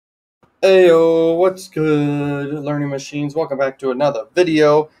Heyo, what's good, learning machines? Welcome back to another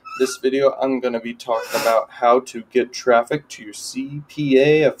video. This video, I'm going to be talking about how to get traffic to your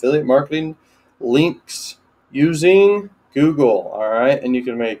CPA affiliate marketing links using Google. All right, and you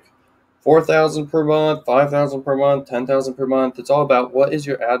can make 4,000 per month, 5,000 per month, 10,000 per month. It's all about what is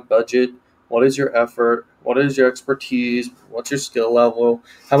your ad budget, what is your effort, what is your expertise, what's your skill level,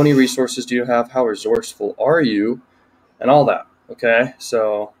 how many resources do you have, how resourceful are you, and all that. Okay,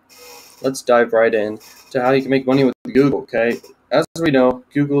 so let's dive right in to how you can make money with Google, okay? As we know,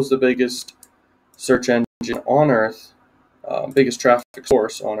 Google is the biggest search engine on Earth, biggest traffic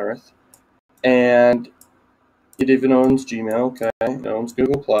source on Earth, and it even owns Gmail, okay? It owns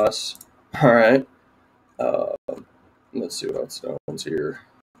Google+. All right. Let's see what else it owns here.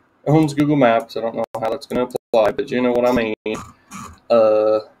 It owns Google Maps. I don't know how that's going to apply, but you know what I mean.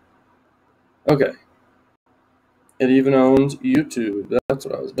 Okay. It even owns YouTube. That's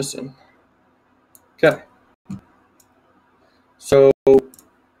what I was missing. Okay. So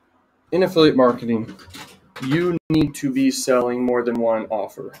in affiliate marketing, you need to be selling more than one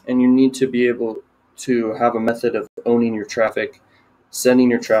offer, and you need to be able to have a method of owning your traffic,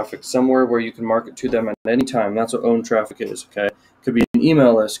 sending your traffic somewhere where you can market to them at any time. That's what owned traffic is, okay? It could be an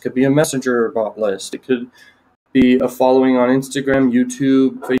email list, it could be a messenger bot list, it could be a following on Instagram,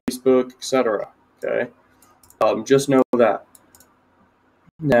 YouTube, Facebook, etc. Okay? Just know that.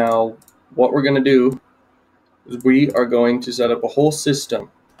 Now, what we're going to do is we are going to set up a whole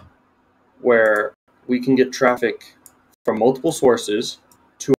system where we can get traffic from multiple sources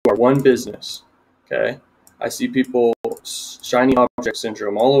to our one business, okay? I see people shiny object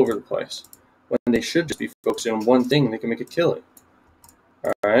syndrome all over the place when they should just be focusing on one thing and they can make a killing,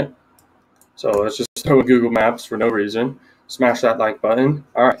 all right? So let's just throw in Google Maps for no reason. Smash that like button,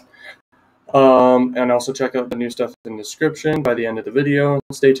 all right. And also check out the new stuff in the description by the end of the video.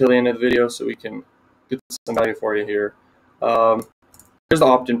 Stay till the end of the video so we can get some value for you here. Here's the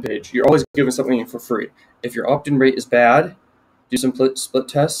opt-in page. You're always given something for free. If your opt-in rate is bad, do some split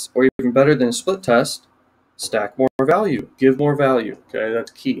tests, or even better than a split test, stack more value, give more value. Okay,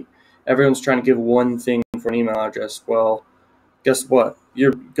 that's key. Everyone's trying to give one thing for an email address. Well, guess what?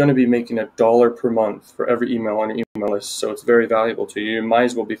 You're going to be making $1 per month for every email on your email list, so it's very valuable to you. You might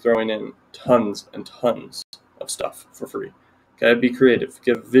as well be throwing in tons and tons of stuff for free. Okay, be creative.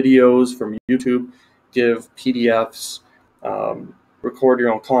 Give videos from YouTube, give PDFs, record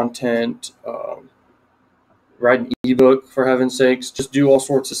your own content, write an ebook, for heaven's sakes. Just do all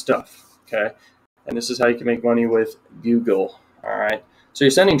sorts of stuff, okay? And this is how you can make money with Google, all right? So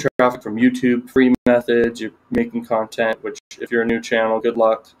you're sending traffic from YouTube, free methods, you're making content, which if you're a new channel, good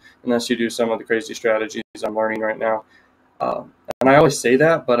luck, unless you do some of the crazy strategies I'm learning right now. And I always say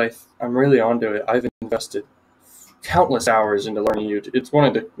that, but I'm really onto it. I've invested countless hours into learning YouTube. It's one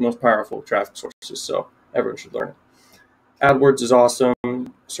of the most powerful traffic sources, so everyone should learn it. AdWords is awesome.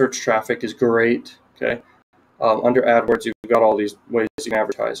 Search traffic is great, okay? Under AdWords, you've got all these ways you can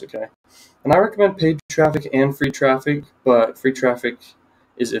advertise, okay? And I recommend paid traffic and free traffic, but free traffic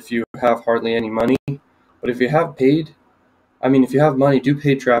is if you have hardly any money. But if you have if you have money, do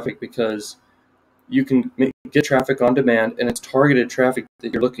paid traffic because you can get traffic on demand, and it's targeted traffic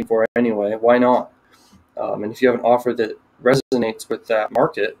that you're looking for anyway. Why not? And if you have an offer that resonates with that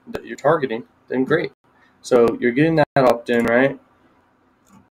market that you're targeting, then great. So you're getting that opt-in, right?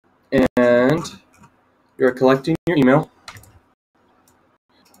 And you're collecting your email.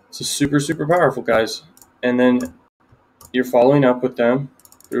 It's super, super powerful, guys. And then you're following up with them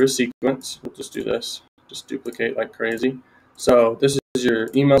through a sequence. We'll just do this. Just duplicate like crazy. So this is your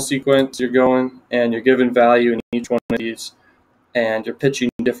email sequence. You're going and you're giving value in each one of these. And you're pitching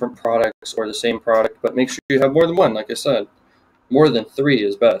different products or the same product. But make sure you have more than one, like I said. More than 3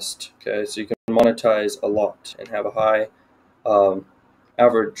 is best. Okay, so you can monetize a lot and have a high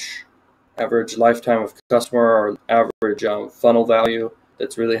average lifetime of customer or average funnel value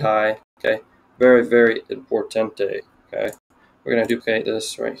that's really high. Okay, very, very important. Okay, we're going to duplicate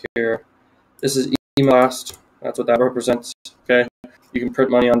this right here. This is email blast. That's what that represents. Okay, you can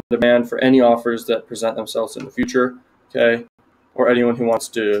print money on demand for any offers that present themselves in the future. Okay, or anyone who wants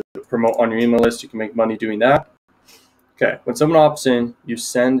to promote on your email list, you can make money doing that. Okay, when someone opts in, you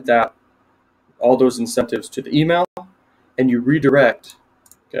send all those incentives to the email, and you redirect,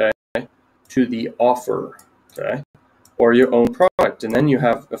 okay, to the offer, okay, or your own product, and then you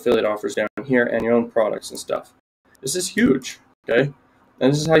have affiliate offers down here and your own products and stuff. This is huge, okay,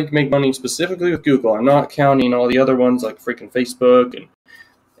 and this is how you can make money specifically with Google. I'm not counting all the other ones like freaking Facebook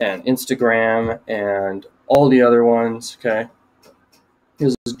and Instagram and all the other ones, okay.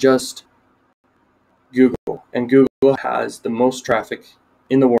 This is just Google, and Google has the most traffic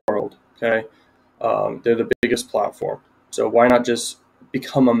in the world, Okay, they're the biggest platform. So why not just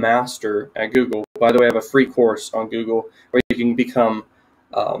become a master at Google? By the way, I have a free course on Google where you can become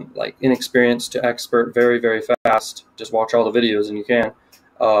like inexperienced to expert very, very fast. Just watch all the videos and you can.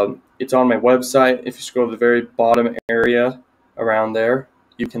 It's on my website. If you scroll to the very bottom area around there,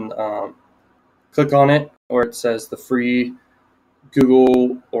 you can click on it where it says the free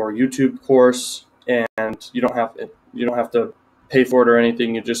Google or YouTube course, and you don't have to pay for it or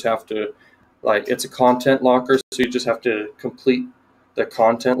anything. You just have to, like, it's a content locker, so you just have to complete the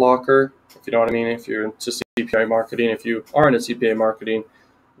content locker, if you know what I mean. If you're into CPA marketing, if you are into CPA marketing,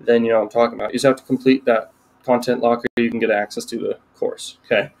 then you know what I'm talking about. You just have to complete that content locker. You can get access to the course.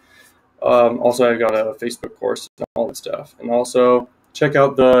 Okay. Also, I've got a Facebook course and all that stuff, and also check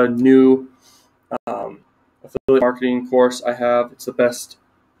out the new affiliate marketing course I have. It's the best.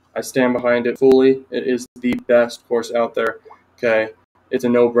 I stand behind it fully. It is the best course out there. Okay, it's a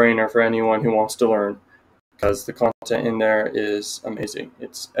no-brainer for anyone who wants to learn because the content in there is amazing.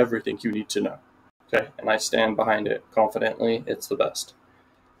 It's everything you need to know. Okay, and I stand behind it confidently. It's the best.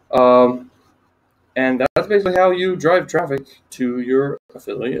 And that's basically how you drive traffic to your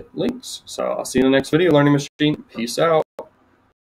affiliate links. So I'll see you in the next video, Learning Machine. Peace out.